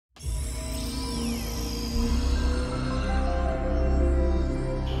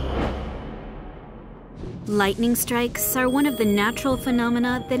Lightning strikes are one of the natural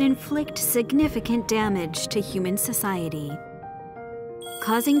phenomena that inflict significant damage to human society.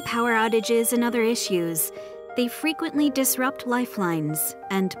 Causing power outages and other issues, they frequently disrupt lifelines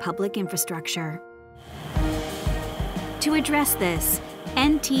and public infrastructure. To address this,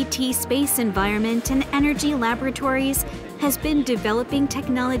 NTT Space Environment and Energy Laboratories has been developing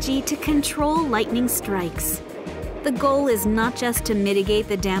technology to control lightning strikes. The goal is not just to mitigate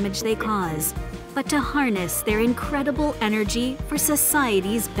the damage they cause, but to harness their incredible energy for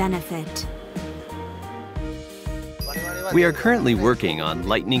society's benefit. We are currently working on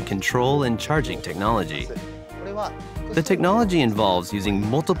lightning control and charging technology. The technology involves using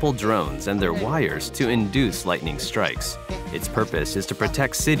multiple drones and their wires to induce lightning strikes. Its purpose is to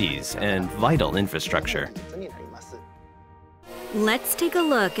protect cities and vital infrastructure. Let's take a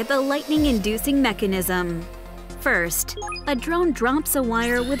look at the lightning-inducing mechanism. First, a drone drops a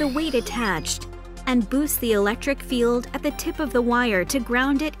wire with a weight attached and boosts the electric field at the tip of the wire to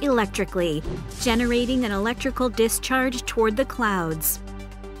ground it electrically, generating an electrical discharge toward the clouds.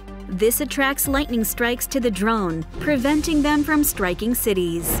 This attracts lightning strikes to the drone, preventing them from striking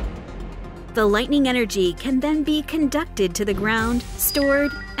cities. The lightning energy can then be conducted to the ground,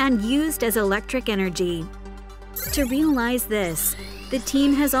 stored, and used as electric energy. To realize this, the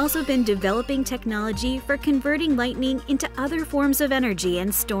team has also been developing technology for converting lightning into other forms of energy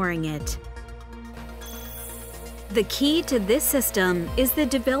and storing it. The key to this system is the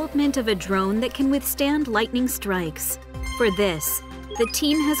development of a drone that can withstand lightning strikes. For this, the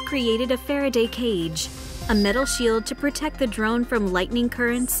team has created a Faraday cage, a metal shield to protect the drone from lightning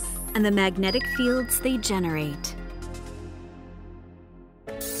currents and the magnetic fields they generate.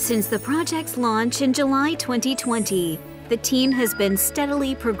 Since the project's launch in July 2020, the team has been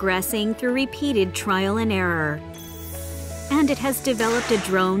steadily progressing through repeated trial and error. And it has developed a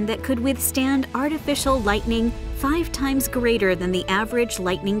drone that could withstand artificial lightning 5 times greater than the average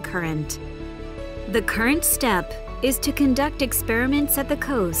lightning current. The current step is to conduct experiments at the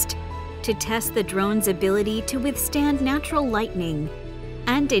coast to test the drone's ability to withstand natural lightning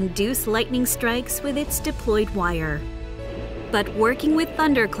and induce lightning strikes with its deployed wire. But working with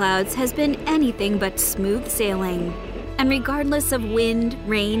thunderclouds has been anything but smooth sailing, and regardless of wind,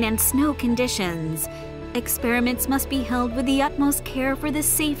 rain, and snow conditions, experiments must be held with the utmost care for the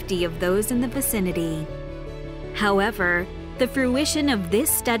safety of those in the vicinity. However, the fruition of this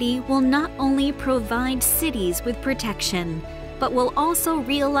study will not only provide cities with protection, but will also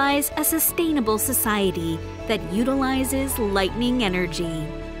realize a sustainable society that utilizes lightning energy.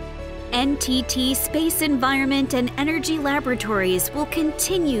 NTT Space Environment and Energy Laboratories will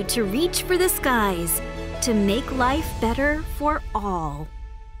continue to reach for the skies to make life better for all.